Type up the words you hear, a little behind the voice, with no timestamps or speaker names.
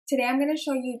Today I'm going to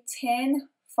show you 10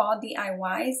 fall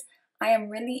DIYs. I am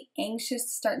really anxious to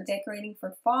start decorating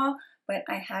for fall, but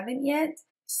I haven't yet.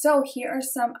 So here are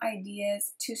some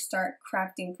ideas to start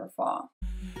crafting for fall.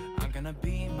 I'm gonna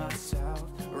be myself,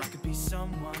 or I could be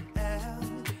someone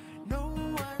else. No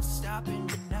one's stopping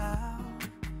me now.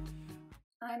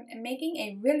 I'm making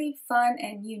a really fun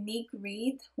and unique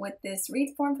wreath with this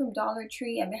wreath form from Dollar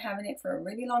Tree. I've been having it for a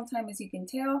really long time, as you can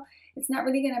tell. It's not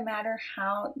really going to matter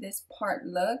how this part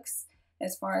looks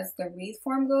as far as the wreath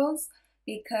form goes,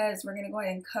 because we're going to go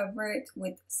ahead and cover it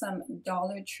with some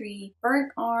Dollar Tree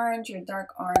burnt orange or dark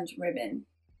orange ribbon.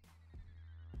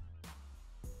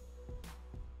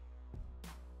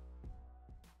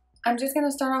 I'm just going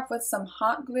to start off with some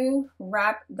hot glue,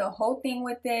 wrap the whole thing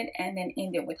with it, and then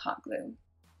end it with hot glue.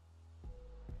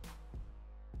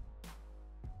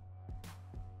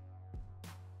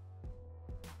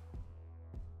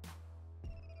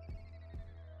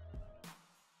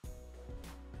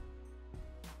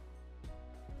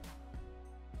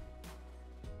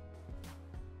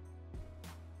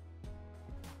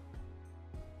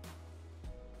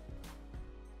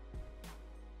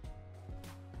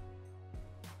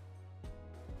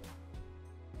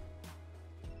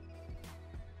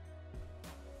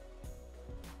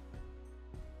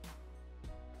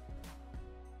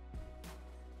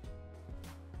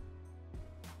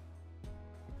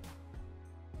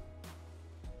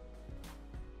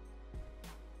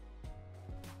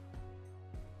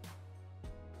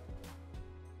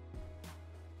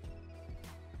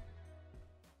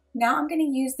 Now I'm going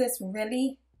to use this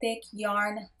really thick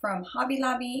yarn from Hobby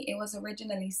Lobby. It was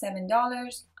originally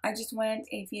 $7. I just went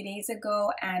a few days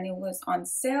ago and it was on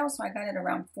sale, so I got it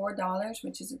around $4,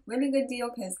 which is a really good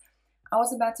deal because I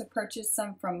was about to purchase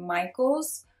some from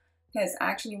Michael's because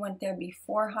I actually went there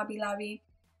before Hobby Lobby.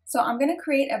 So I'm going to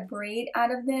create a braid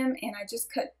out of them, and I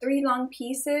just cut 3 long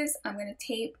pieces. I'm going to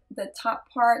tape the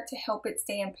top part to help it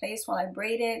stay in place while I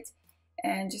braid it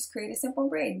and just create a simple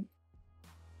braid.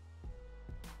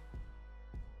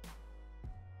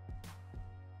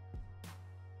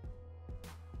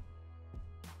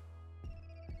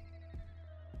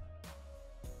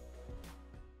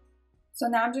 So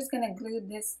now I'm just going to glue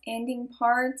this ending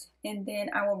part, and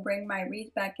then I will bring my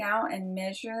wreath back out and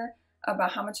measure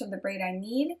about how much of the braid I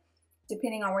need,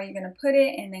 depending on where you're going to put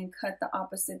it, and then cut the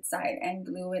opposite side and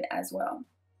glue it as well.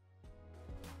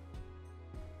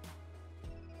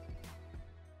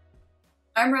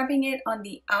 I'm wrapping it on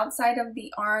the outside of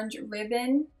the orange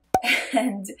ribbon,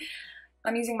 and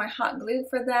I'm using my hot glue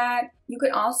for that. You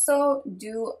could also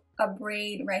do a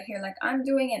braid right here like I'm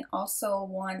doing, and also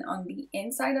one on the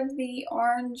inside of the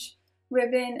orange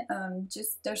ribbon.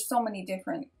 There's so many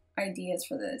different ideas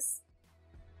for this.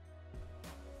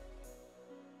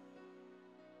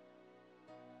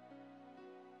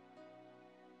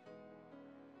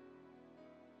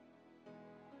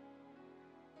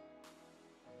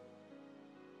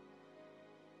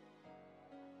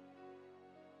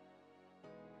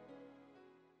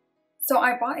 So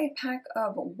I bought a pack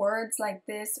of words like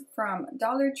this from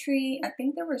Dollar Tree. I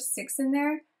think there were 6 in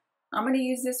there. I'm going to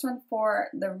use this one for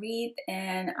the wreath,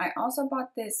 and I also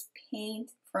bought this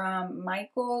paint from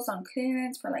Michael's on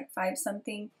clearance for like 5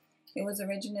 something. It was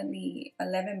originally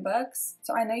 11 bucks.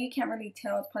 So I know you can't really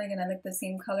tell. It's probably going to look the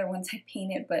same color once I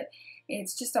paint it, but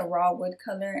it's just a raw wood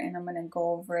color, and I'm going to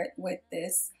go over it with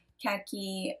this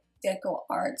khaki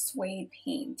Decor suede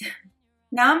paint.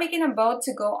 Now I'm making a bow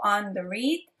to go on the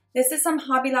wreath. This is some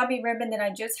Hobby Lobby ribbon that I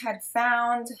just had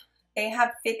found. They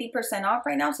have 50% off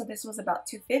right now, so this was about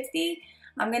 $2.50.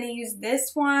 I'm going to use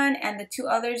this one and the 2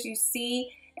 others you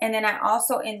see, and then I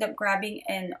also end up grabbing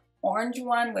an orange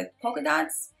one with polka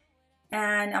dots,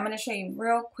 and I'm going to show you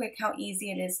real quick how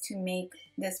easy it is to make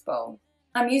this bow.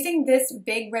 I'm using this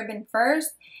big ribbon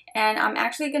first, and I'm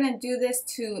actually going to do this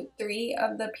to 3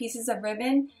 of the pieces of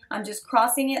ribbon. I'm just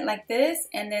crossing it like this,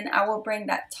 and then I will bring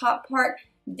that top part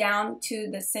down to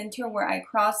the center where I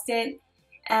crossed it,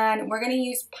 and we're going to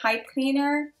use pipe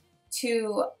cleaner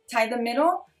to tie the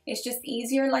middle. It's just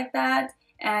easier like that,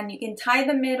 and you can tie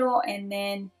the middle and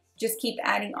then just keep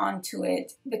adding on to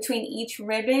it. Between each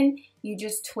ribbon you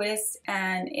just twist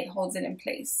and it holds it in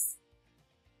place.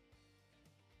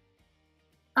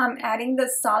 I'm adding the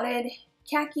solid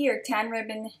khaki or tan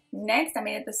ribbon next. I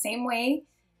made it the same way,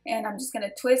 and I'm just going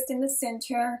to twist in the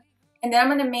center. And then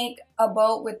I'm going to make a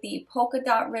bow with the polka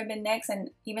dot ribbon next, and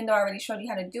even though I already showed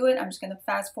you how to do it, I'm just going to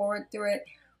fast forward through it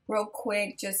real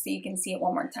quick just so you can see it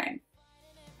one more time.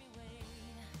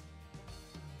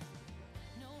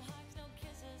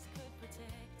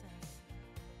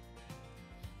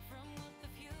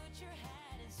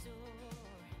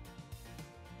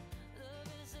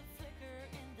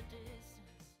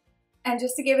 And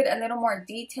just to give it a little more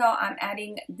detail, I'm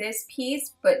adding this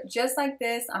piece, but just like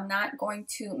this, I'm not going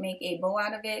to make a bow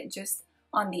out of it, just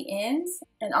on the ends.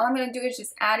 And all I'm going to do is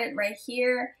just add it right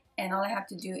here, and all I have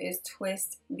to do is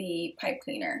twist the pipe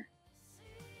cleaner.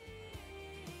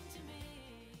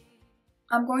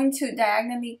 I'm going to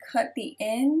diagonally cut the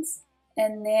ends,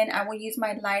 and then I will use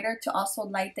my lighter to also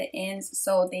light the ends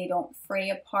so they don't fray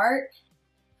apart.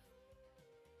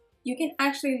 You can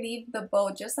actually leave the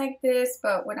bow just like this,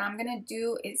 but what I'm gonna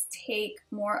do is take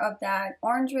more of that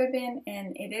orange ribbon,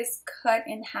 and it is cut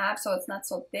in half so it's not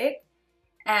so thick.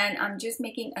 And I'm just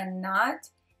making a knot,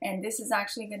 and this is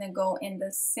actually gonna go in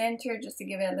the center just to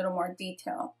give it a little more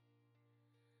detail.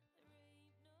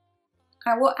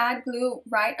 I will add glue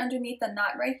right underneath the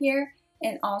knot right here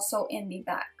and also in the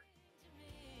back.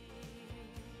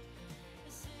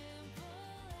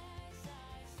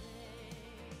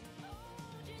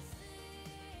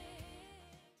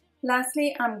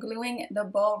 Lastly, I'm gluing the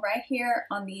bow right here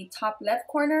on the top left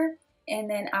corner, and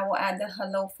then I will add the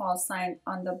hello fall sign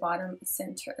on the bottom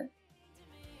center.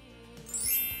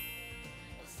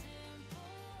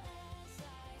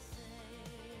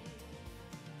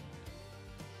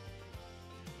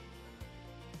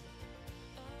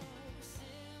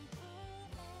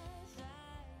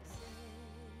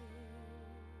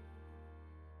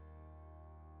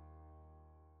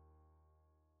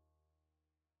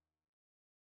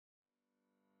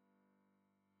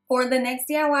 For the next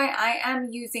DIY, I am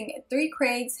using 3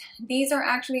 crates. These are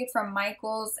actually from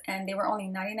Michael's, and they were only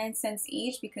 99 cents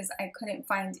each because I couldn't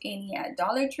find any at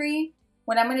Dollar Tree.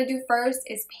 What I'm going to do first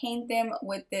is paint them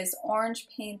with this orange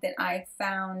paint that I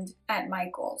found at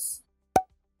Michael's.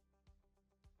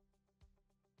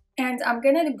 And I'm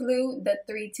going to glue the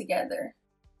 3 together.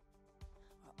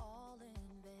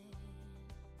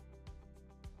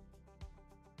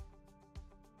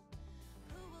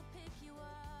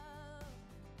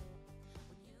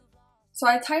 So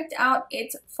I typed out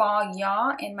 "It's Fall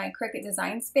Y'all" in my Cricut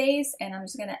design space, and I'm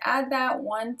just gonna add that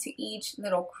one to each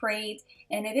little crate.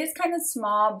 And it is kind of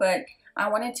small, but I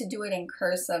wanted to do it in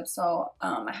cursive, so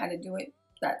I had to do it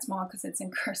that small because it's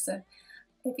in cursive.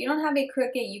 If you don't have a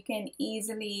Cricut, you can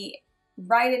easily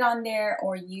write it on there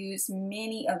or use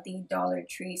many of the Dollar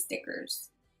Tree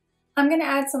stickers. I'm gonna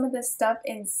add some of this stuff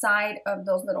inside of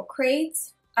those little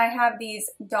crates. I have these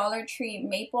Dollar Tree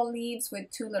maple leaves with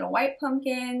 2 little white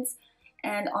pumpkins,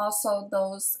 and also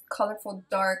those colorful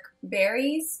dark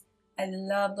berries. I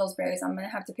love those berries. I'm gonna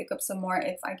have to pick up some more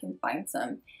if I can find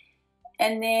some.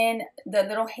 And then the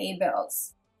little hay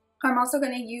bales. I'm also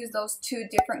gonna use those 2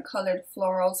 different colored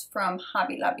florals from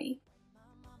Hobby Lobby.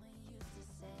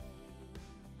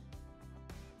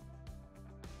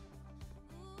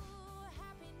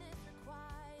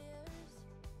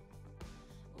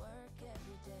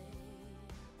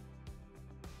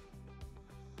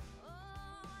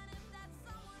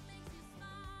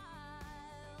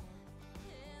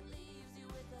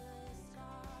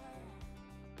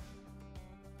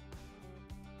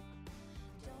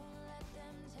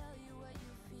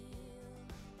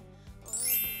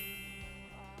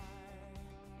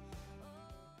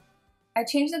 I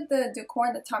changed up the decor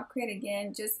in the top crate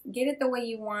again. Just get it the way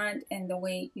you want and the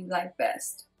way you like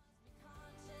best.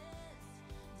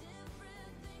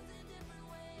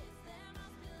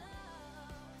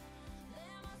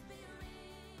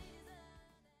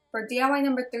 For DIY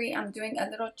number 3, I'm doing a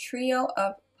little trio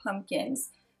of pumpkins.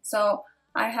 So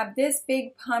I have this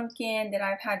big pumpkin that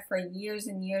I've had for years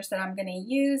and years that I'm gonna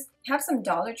use. I have some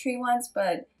Dollar Tree ones,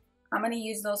 but I'm gonna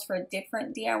use those for a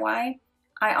different DIY.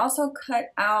 I also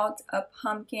cut out a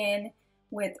pumpkin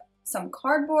with some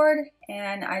cardboard,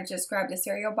 and I just grabbed a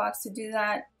cereal box to do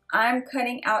that. I'm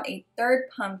cutting out a 3rd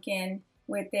pumpkin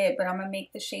with it, but I'm gonna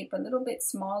make the shape a little bit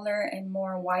smaller and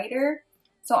more wider.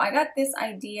 So I got this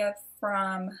idea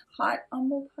from Hot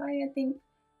Humble Pie, I think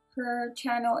her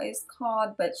channel is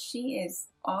called, but she is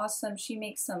awesome. She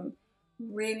makes some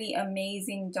really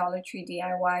amazing Dollar Tree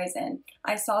DIYs, and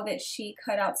I saw that she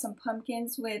cut out some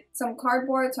pumpkins with some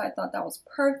cardboard, so I thought that was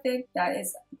perfect. That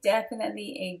is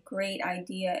definitely a great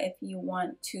idea if you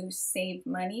want to save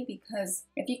money, because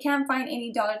if you can't find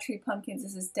any Dollar Tree pumpkins,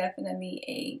 this is definitely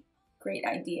a great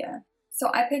idea. So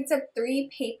I picked up 3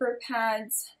 paper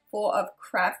pads full of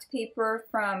craft paper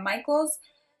from Michael's.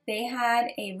 They had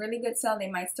a really good sale.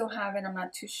 They might still have it, I'm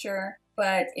not too sure,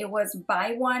 but it was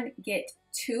buy 1 get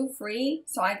 2 free.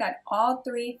 So I got all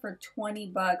 3 for 20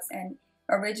 bucks, and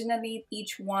originally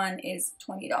each one is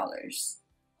 $20.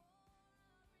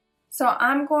 So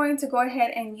I'm going to go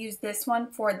ahead and use this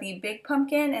one for the big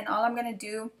pumpkin, and all I'm going to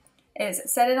do is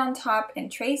set it on top and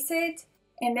trace it,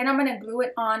 and then I'm going to glue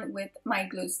it on with my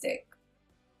glue stick.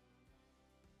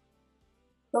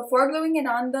 Before gluing it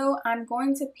on though, I'm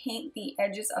going to paint the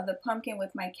edges of the pumpkin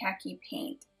with my khaki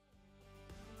paint.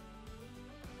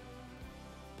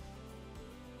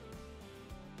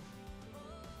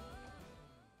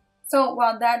 So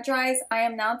while that dries, I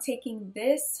am now taking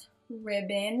this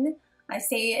ribbon. I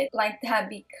say it like that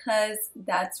because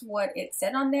that's what it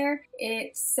said on there.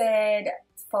 It said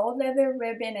faux leather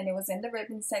ribbon and it was in the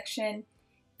ribbon section.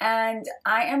 And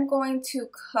I am going to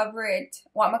cover it,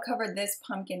 well, I'm gonna cover this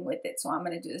pumpkin with it. So I'm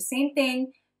gonna do the same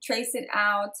thing, trace it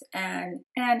out and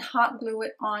hot glue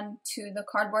it onto the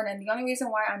cardboard. And the only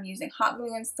reason why I'm using hot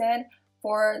glue instead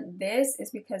for this is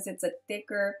because it's a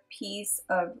thicker piece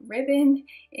of ribbon.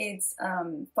 It's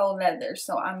faux leather,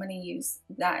 so I'm gonna use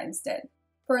that instead.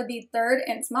 For the third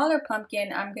and smaller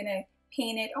pumpkin, I'm gonna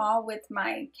paint it all with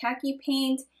my khaki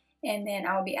paint, and then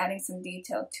I'll be adding some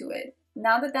detail to it.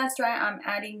 Now that that's dry, I'm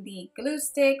adding the glue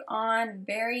stick on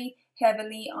very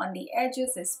heavily on the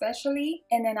edges especially,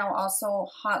 and then I'll also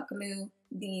hot glue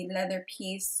the leather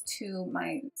piece to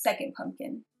my second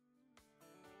pumpkin.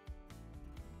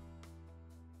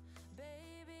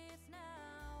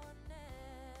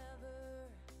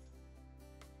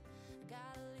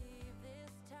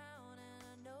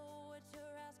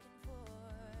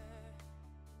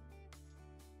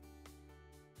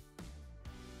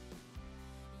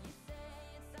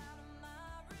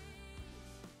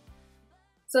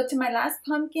 So to my last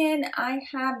pumpkin, I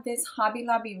have this Hobby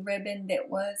Lobby ribbon that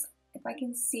was, if I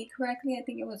can see correctly, I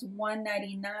think it was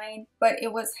 $1.99, but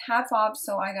it was half off,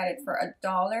 so I got it for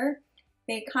 $1.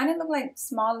 They kind of look like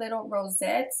small little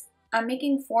rosettes. I'm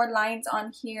making 4 lines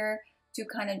on here to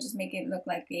kind of just make it look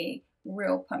like a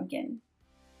real pumpkin.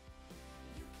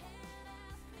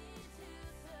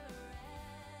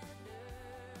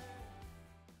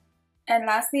 And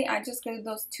lastly, I just glued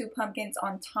those 2 pumpkins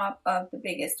on top of the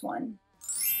biggest one.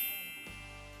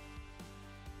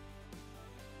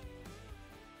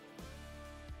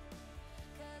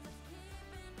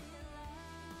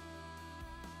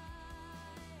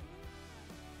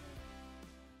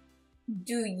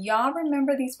 Do y'all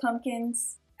remember these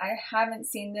pumpkins? I haven't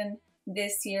seen them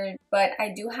this year, but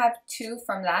I do have 2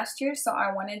 from last year, so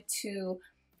I wanted to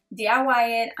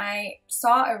DIY it. I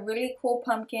saw a really cool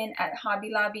pumpkin at Hobby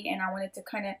Lobby and I wanted to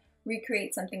kind of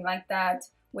recreate something like that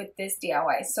with this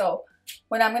DIY. So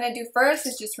what I'm going to do first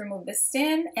is just remove the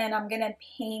stem, and I'm going to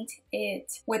paint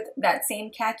it with that same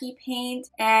khaki paint.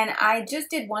 And I just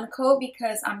did 1 coat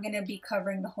because I'm going to be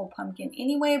covering the whole pumpkin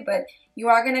anyway, but you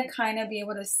are going to kind of be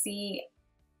able to see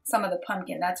some of the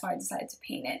pumpkin. That's why I decided to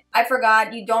paint it. I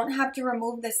forgot, you don't have to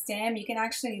remove the stem. You can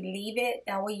actually leave it.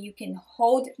 That way you can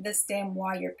hold the stem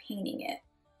while you're painting it.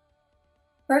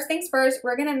 First things first,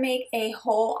 we're going to make a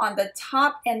hole on the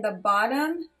top and the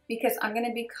bottom because I'm going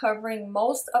to be covering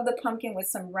most of the pumpkin with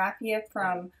some raffia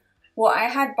from, well, I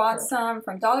had bought some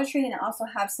from Dollar Tree and I also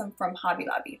have some from Hobby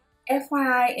Lobby.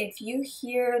 FYI, if you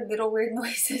hear little weird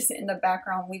noises in the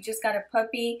background, we just got a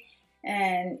puppy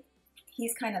and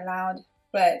he's kind of loud.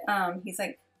 But he's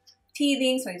like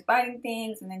teething, so he's biting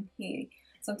things, and then he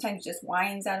sometimes just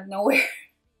whines out of nowhere.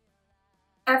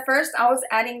 At first, I was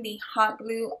adding the hot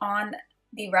glue on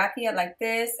the raffia like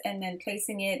this and then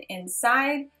placing it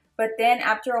inside. But then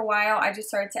after a while, I just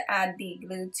started to add the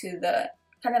glue to the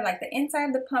kind of like the inside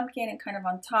of the pumpkin and kind of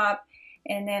on top.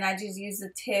 And then I just used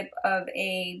the tip of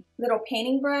a little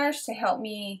painting brush to help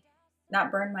me not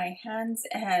burn my hands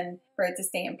and for it to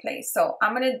stay in place. So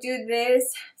I'm gonna do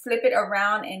this, flip it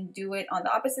around and do it on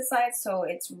the opposite side so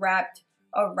it's wrapped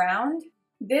around.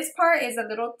 This part is a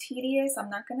little tedious, I'm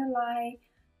not gonna lie,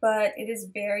 but it is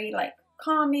very like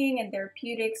calming and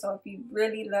therapeutic. So if you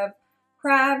really love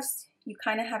crafts, you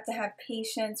kind of have to have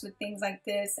patience with things like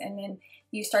this, and then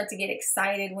you start to get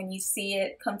excited when you see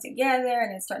it come together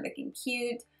and it start looking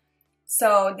cute.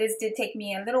 So this did take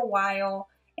me a little while.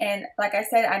 And like I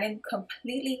said, I didn't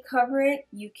completely cover it.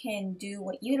 You can do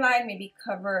what you like, maybe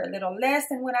cover a little less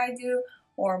than what I do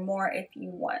or more if you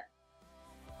want.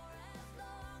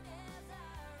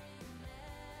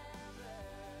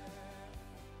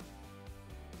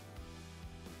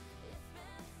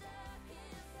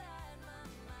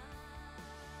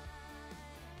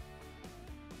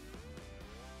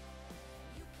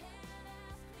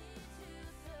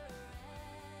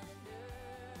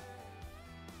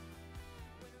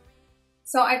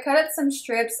 So I cut up some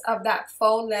strips of that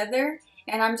faux leather,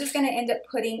 and I'm just going to end up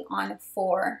putting on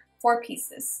four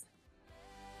pieces.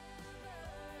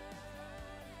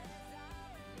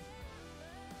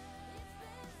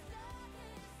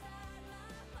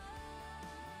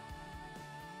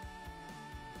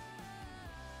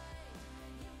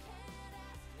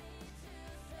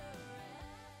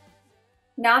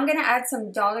 Now I'm gonna add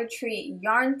some Dollar Tree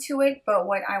yarn to it, but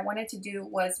what I wanted to do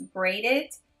was braid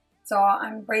it. So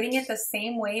I'm braiding it the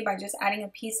same way by just adding a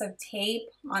piece of tape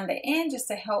on the end just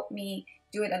to help me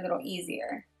do it a little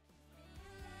easier.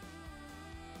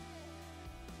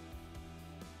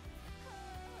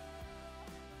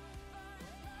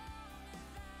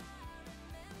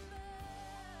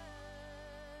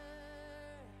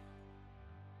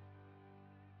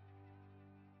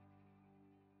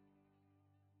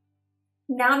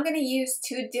 Now I'm going to use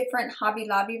two different Hobby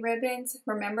Lobby ribbons.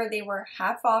 Remember, they were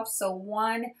half off, so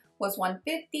one was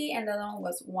 $1.50 and the other one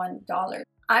was $1.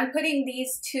 I'm putting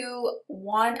these two,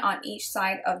 one on each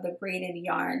side of the braided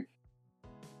yarn.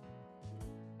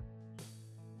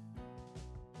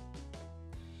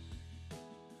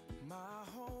 My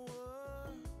whole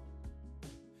world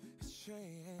has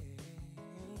changed,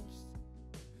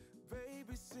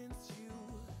 baby, since you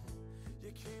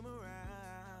came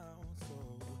around. So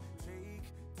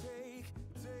take.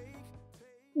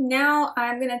 Now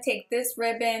I'm going to take this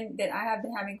ribbon that I have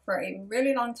been having for a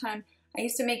really long time. I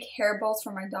used to make hair bows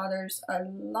for my daughters a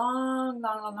long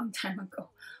time ago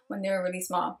when they were really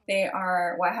small. They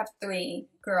are, well, I have 3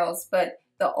 girls, but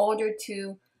the older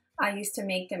 2, I used to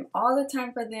make them all the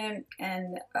time for them,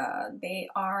 and they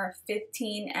are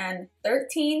 15 and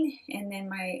 13, and then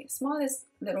my smallest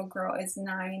little girl is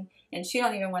 9, and she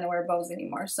don't even want to wear bows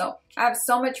anymore. So I have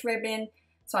so much ribbon,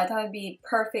 so I thought it'd be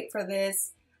perfect for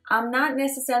this. I'm not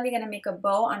necessarily going to make a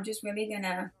bow. I'm just really going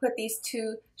to put these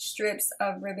 2 strips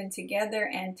of ribbon together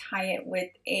and tie it with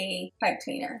a pipe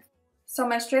cleaner. So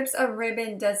my strips of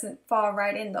ribbon doesn't fall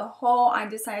right in the hole. I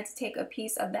decided to take a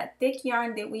piece of that thick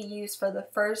yarn that we used for the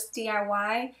first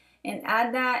DIY and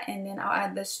add that, and then I'll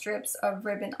add the strips of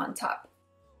ribbon on top.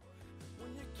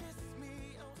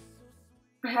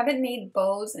 I haven't made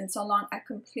bows in so long, I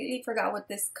completely forgot what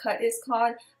this cut is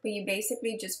called, but you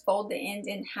basically just fold the end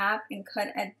in half and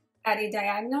cut at a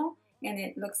diagonal, and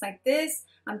it looks like this.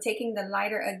 I'm taking the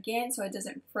lighter again so it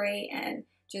doesn't fray and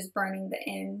just burning the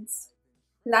ends.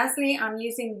 Lastly, I'm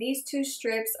using these 2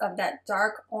 strips of that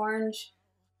dark orange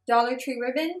Dollar Tree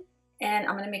ribbon, and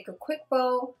I'm going to make a quick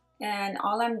bow, and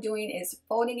all I'm doing is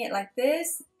folding it like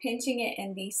this, pinching it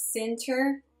in the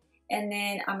center, and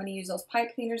then I'm going to use those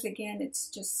pipe cleaners again. It's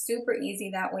just super easy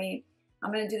that way.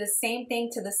 I'm going to do the same thing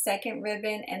to the second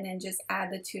ribbon and then just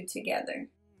add the 2 together.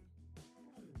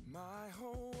 My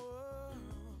whole world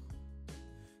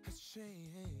has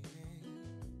changed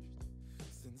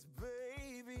since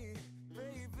baby,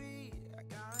 I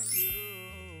got you.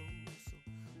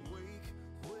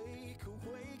 So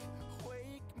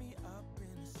wake me up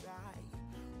inside.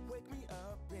 Wake me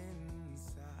up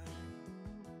inside.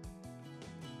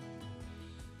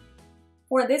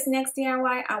 For this next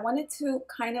DIY, I wanted to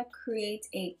kind of create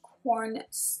a corn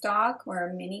stalk or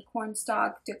a mini corn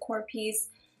stalk decor piece.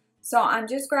 So I'm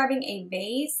just grabbing a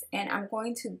vase and I'm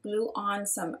going to glue on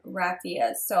some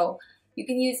raffia. So you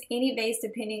can use any vase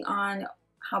depending on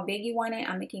how big you want it.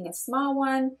 I'm making a small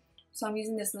one. So I'm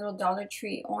using this little Dollar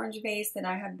Tree orange vase that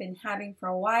I have been having for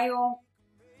a while.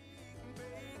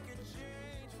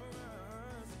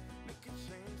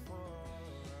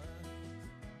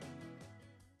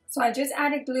 So I just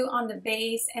added glue on the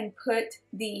base and put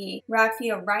the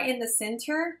raffia right in the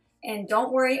center. And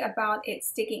don't worry about it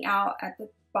sticking out at the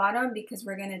bottom because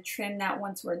we're going to trim that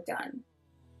once we're done.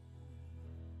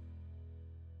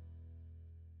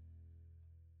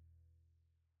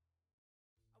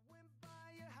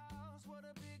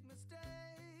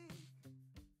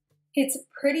 It's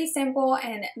pretty simple,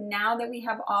 and now that we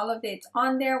have all of it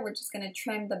on there, we're just going to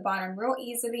trim the bottom real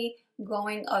easily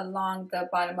going along the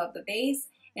bottom of the base.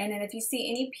 And then if you see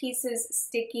any pieces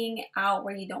sticking out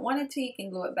where you don't want it to, you can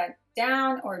glue it back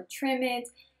down or trim it.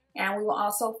 And we will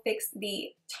also fix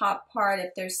the top part.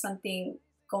 If there's something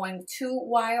going too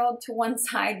wild to one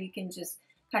side, you can just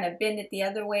kind of bend it the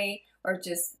other way or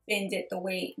just bend it the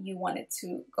way you want it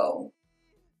to go.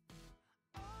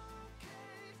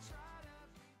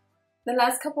 The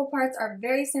last couple parts are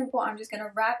very simple. I'm just going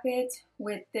to wrap it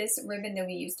with this ribbon that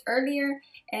we used earlier.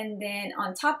 And then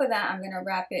on top of that, I'm going to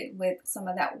wrap it with some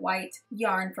of that white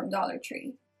yarn from Dollar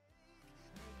Tree.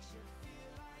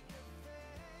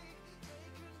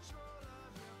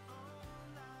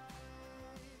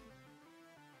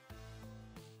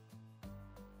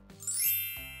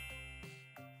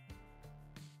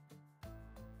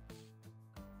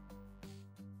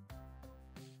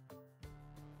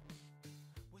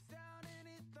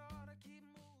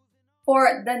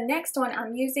 For the next one,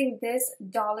 I'm using this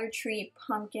Dollar Tree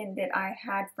pumpkin that I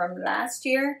had from last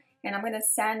year, and I'm going to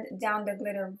sand down the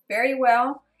glitter very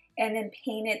well and then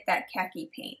paint it that khaki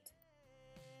paint.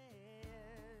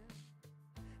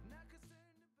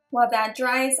 While that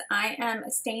dries, I am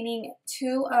staining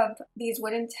 2 of these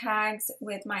wooden tags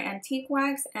with my antique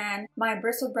wax, and my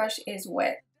bristle brush is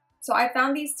wet. So I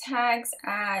found these tags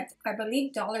at, I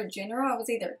believe, Dollar General. It was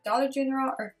either Dollar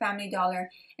General or Family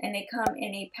Dollar, and they come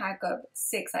in a pack of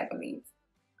 6, I believe.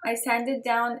 I sanded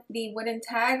down the wooden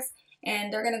tags,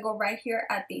 and they're gonna go right here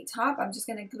at the top. I'm just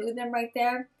gonna glue them right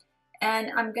there.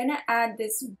 And I'm gonna add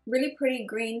this really pretty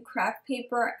green craft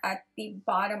paper at the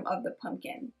bottom of the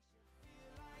pumpkin.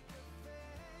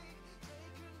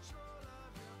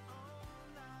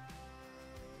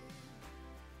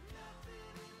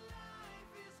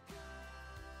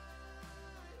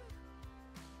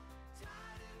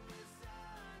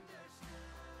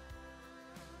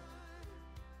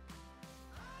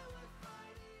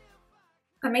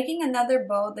 I'm making another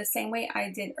bow the same way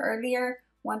I did earlier.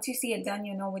 Once you see it done,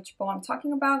 you'll know which bow I'm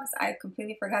talking about because I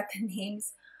completely forgot the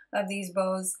names of these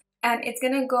bows. And it's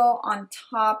gonna go on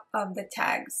top of the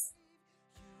tags.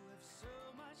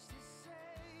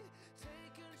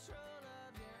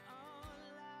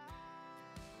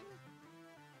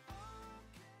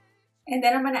 And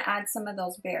then I'm gonna add some of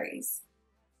those berries.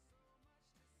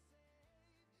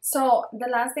 So the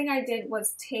last thing I did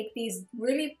was take these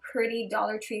really pretty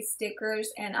Dollar Tree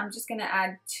stickers, and I'm just gonna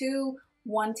add 2,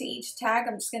 1 to each tag.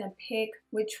 I'm just gonna pick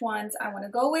which ones I wanna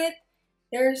go with.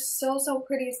 They're so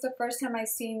pretty. It's the first time I've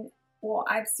seen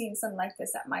some like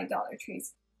this at my Dollar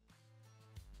Trees.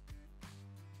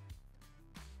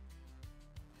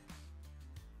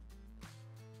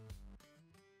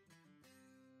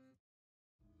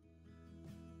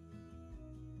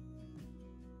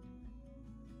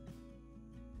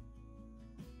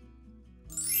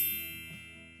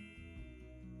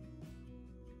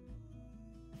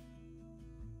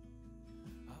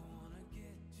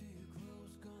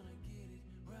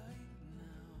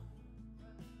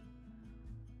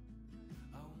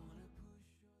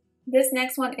 This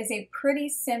next one is a pretty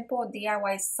simple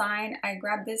DIY sign. I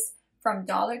grabbed this from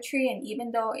Dollar Tree, and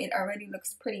even though it already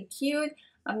looks pretty cute,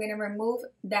 I'm gonna remove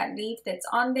that leaf that's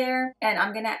on there, and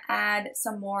I'm gonna add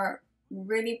some more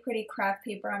really pretty craft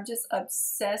paper. I'm just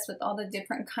obsessed with all the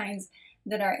different kinds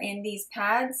that are in these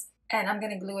pads, and I'm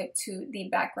gonna glue it to the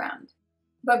background.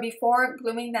 But before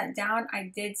gluing that down,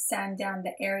 I did sand down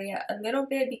the area a little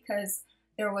bit because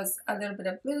there was a little bit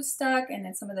of glue stuck, and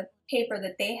then some of the paper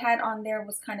that they had on there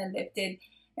was kind of lifted,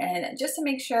 and just to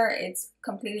make sure it's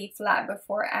completely flat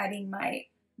before adding my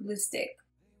glue stick.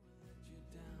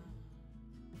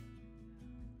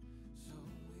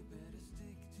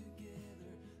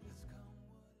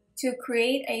 To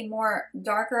create a more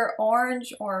darker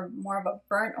orange or more of a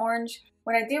burnt orange,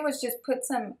 what I did was just put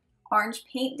some orange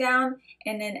paint down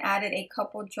and then added a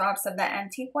couple drops of that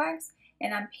antique wax,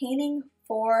 and I'm painting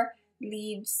 4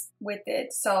 leaves with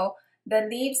it. So the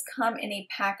leaves come in a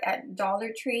pack at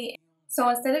Dollar Tree. So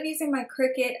instead of using my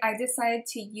Cricut, I decided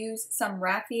to use some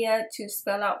raffia to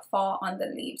spell out fall on the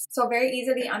leaves. So very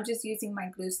easily, I'm just using my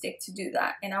glue stick to do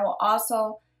that. And I will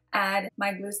also add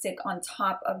my glue stick on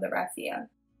top of the raffia.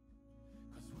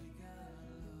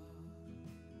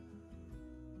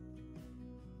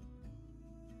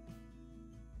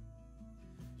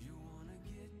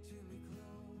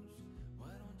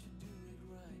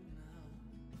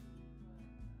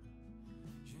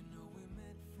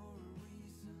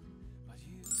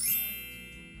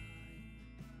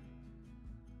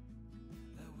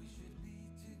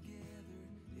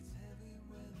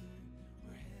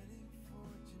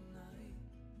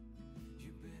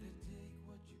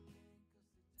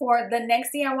 For the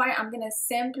next DIY, I'm gonna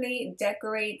simply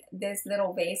decorate this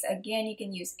little vase. Again, you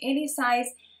can use any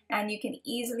size, and you can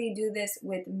easily do this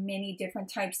with many different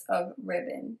types of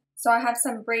ribbon. So I have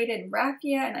some braided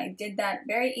raffia, and I did that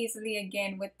very easily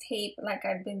again with tape like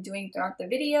I've been doing throughout the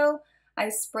video. I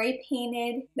spray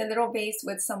painted the little vase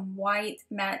with some white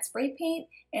matte spray paint,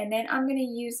 and then I'm gonna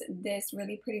use this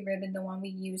really pretty ribbon, the one we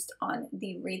used on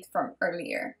the wreath from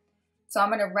earlier. So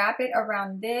I'm gonna wrap it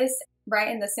around this right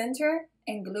in the center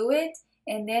and glue it,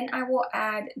 and then I will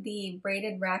add the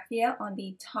braided raffia on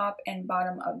the top and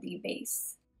bottom of the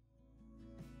vase.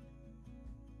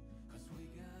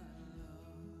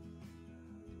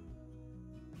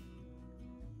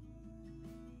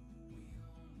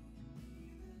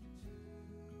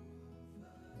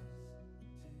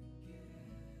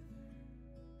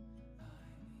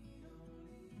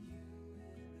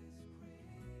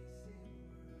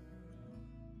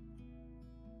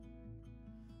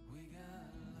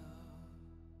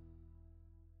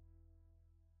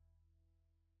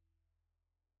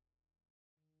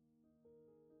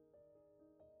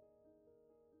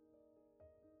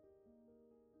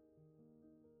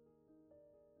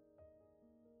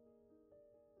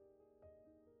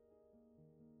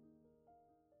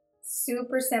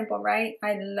 Super simple, right?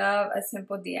 I love a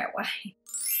simple DIY.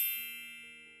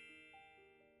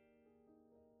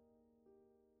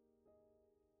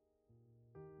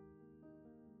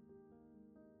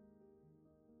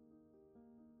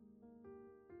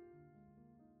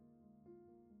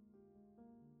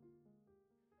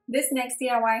 This next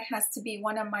DIY has to be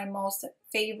one of my most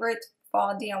favorite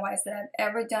fall DIYs that I've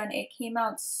ever done. It came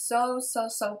out so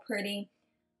pretty.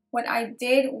 What I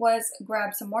did was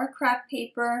grab some more craft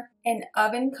paper, an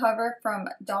oven cover from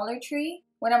Dollar Tree.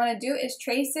 What I'm going to do is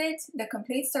trace it, the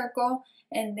complete circle,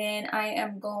 and then I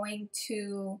am going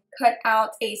to cut out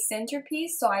a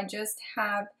centerpiece so I just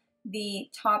have the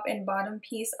top and bottom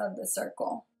piece of the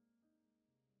circle.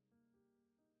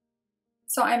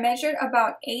 So I measured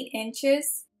about 8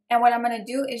 inches, and what I'm going to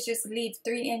do is just leave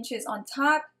 3 inches on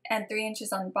top and 3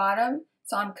 inches on bottom.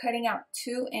 So I'm cutting out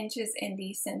 2 inches in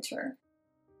the center.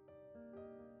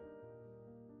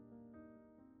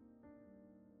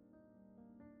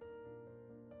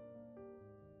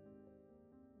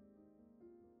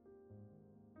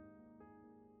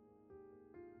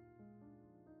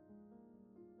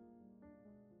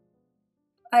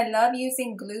 I love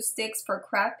using glue sticks for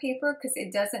craft paper because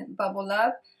it doesn't bubble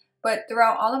up. But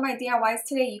throughout all of my DIYs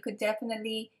today, you could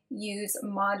definitely use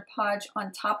Mod Podge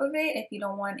on top of it if you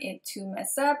don't want it to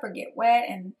mess up or get wet,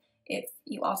 and if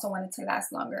you also want it to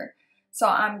last longer. So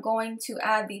I'm going to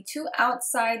add the 2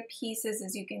 outside pieces,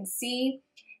 as you can see.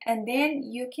 And then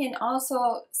you can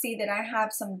also see that I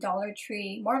have some Dollar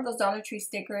Tree, more of those Dollar Tree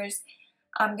stickers.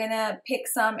 I'm gonna pick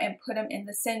some and put them in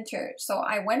the center. So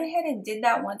I went ahead and did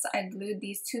that once I glued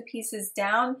these 2 pieces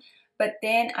down, but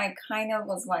then I kind of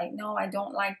was like, no, I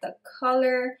don't like the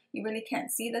color. You really can't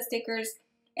see the stickers.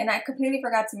 And I completely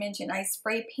forgot to mention, I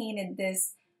spray painted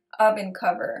this oven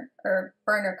cover or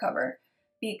burner cover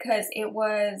because it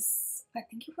was, I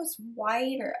think it was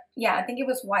white, or yeah, I think it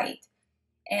was white.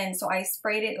 And so I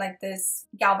sprayed it like this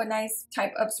galvanized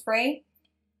type of spray.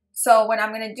 So what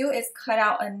I'm going to do is cut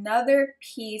out another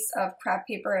piece of craft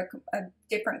paper, a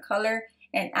different color,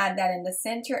 and add that in the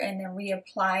center and then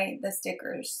reapply the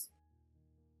stickers.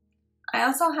 I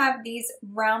also have these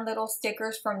round little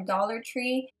stickers from Dollar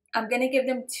Tree. I'm going to give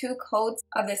them 2 coats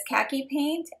of this khaki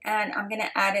paint, and I'm going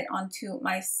to add it onto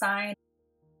my sign.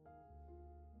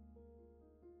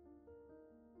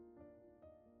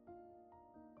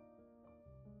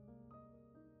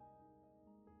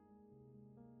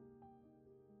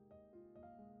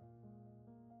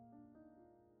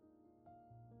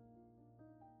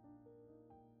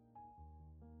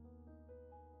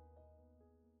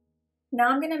 Now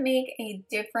I'm going to make a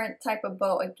different type of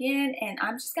bow again, and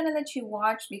I'm just going to let you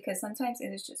watch because sometimes it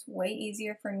is just way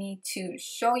easier for me to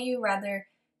show you rather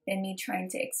than me trying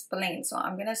to explain. So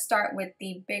I'm going to start with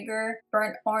the bigger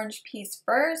burnt orange piece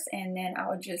first, and then I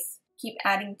will just keep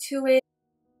adding to it.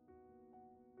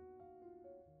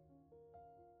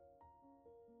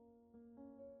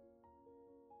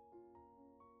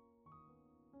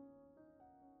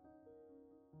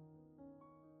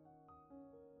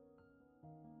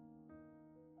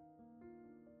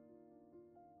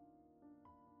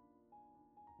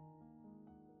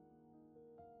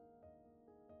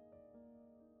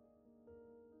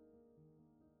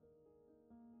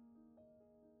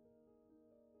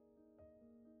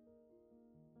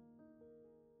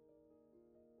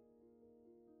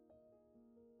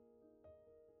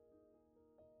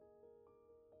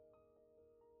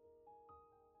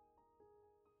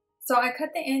 So I cut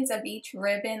the ends of each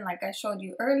ribbon like I showed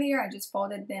you earlier. I just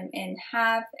folded them in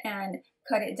half and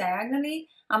cut it diagonally.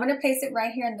 I'm going to place it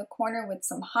right here in the corner with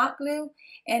some hot glue.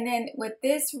 And then with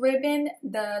this ribbon,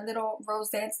 the little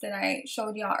rosettes that I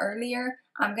showed y'all earlier,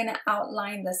 I'm going to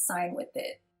outline the sign with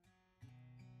it.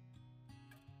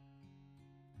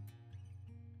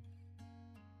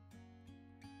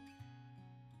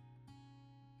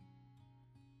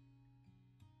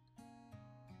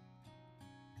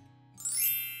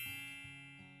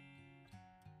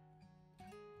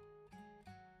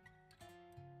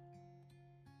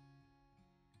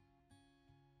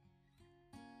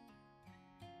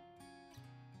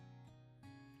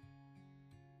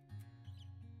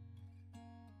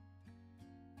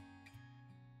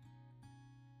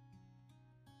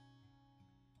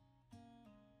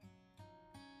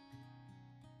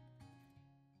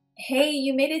 Hey,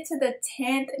 you made it to the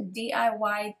 10th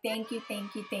DIY. Thank you,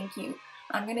 thank you, thank you.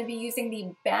 I'm going to be using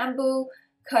the bamboo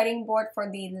cutting board for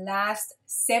the last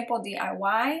simple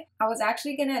DIY. I was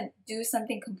actually going to do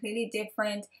something completely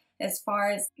different as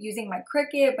far as using my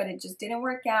Cricut, but it just didn't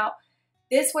work out.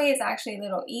 This way is actually a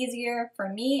little easier for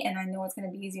me, and I know it's going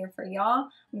to be easier for y'all.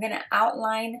 I'm going to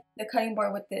outline the cutting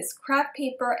board with this craft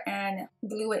paper and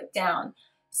glue it down.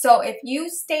 So if you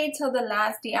stayed till the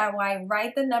last DIY,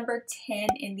 write the number 10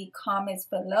 in the comments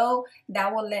below.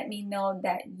 That will let me know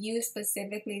that you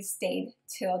specifically stayed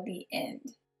till the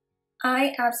end.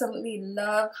 I absolutely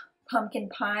love pumpkin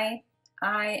pie.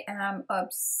 I am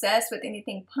obsessed with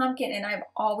anything pumpkin, and I've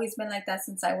always been like that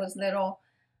since I was little.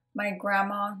 My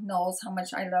grandma knows how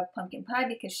much I love pumpkin pie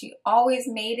because she always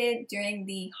made it during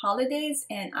the holidays,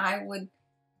 and I would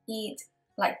eat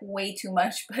like way too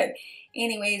much. But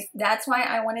anyways, that's why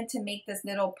I wanted to make this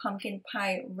little pumpkin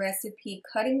pie recipe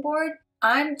cutting board.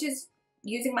 I'm just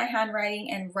using my handwriting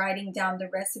and writing down the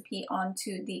recipe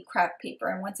onto the craft paper,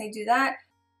 and once I do that,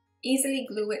 easily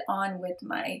glue it on with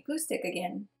my glue stick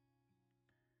again.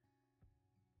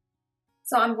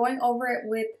 So I'm going over it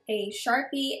with a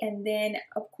Sharpie, and then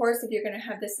of course if you're going to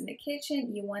have this in the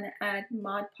kitchen, you want to add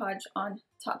Mod Podge on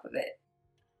top of it.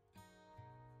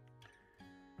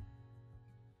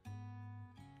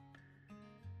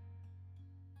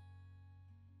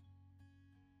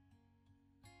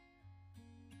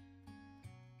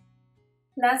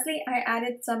 Lastly, I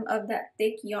added some of that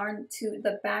thick yarn to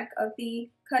the back of the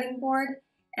cutting board,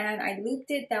 and I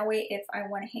looped it. That way if I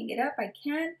want to hang it up, I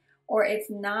can. Or if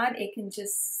not, it can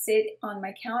just sit on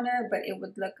my counter, but it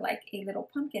would look like a little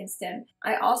pumpkin stem.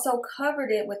 I also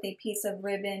covered it with a piece of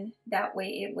ribbon. That way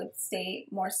it would stay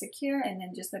more secure and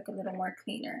then just look a little more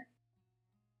cleaner.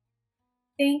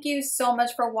 Thank you so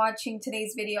much for watching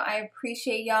today's video. I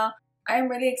appreciate y'all. I'm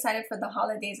really excited for the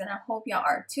holidays, and I hope y'all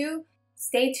are too.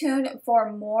 Stay tuned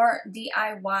for more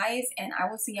DIYs, and I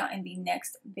will see y'all in the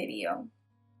next video.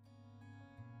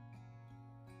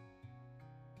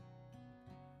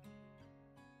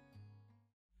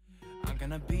 I'm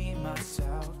gonna be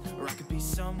myself, or I could be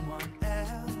someone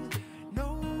else.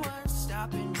 No one's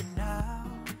stopping me now.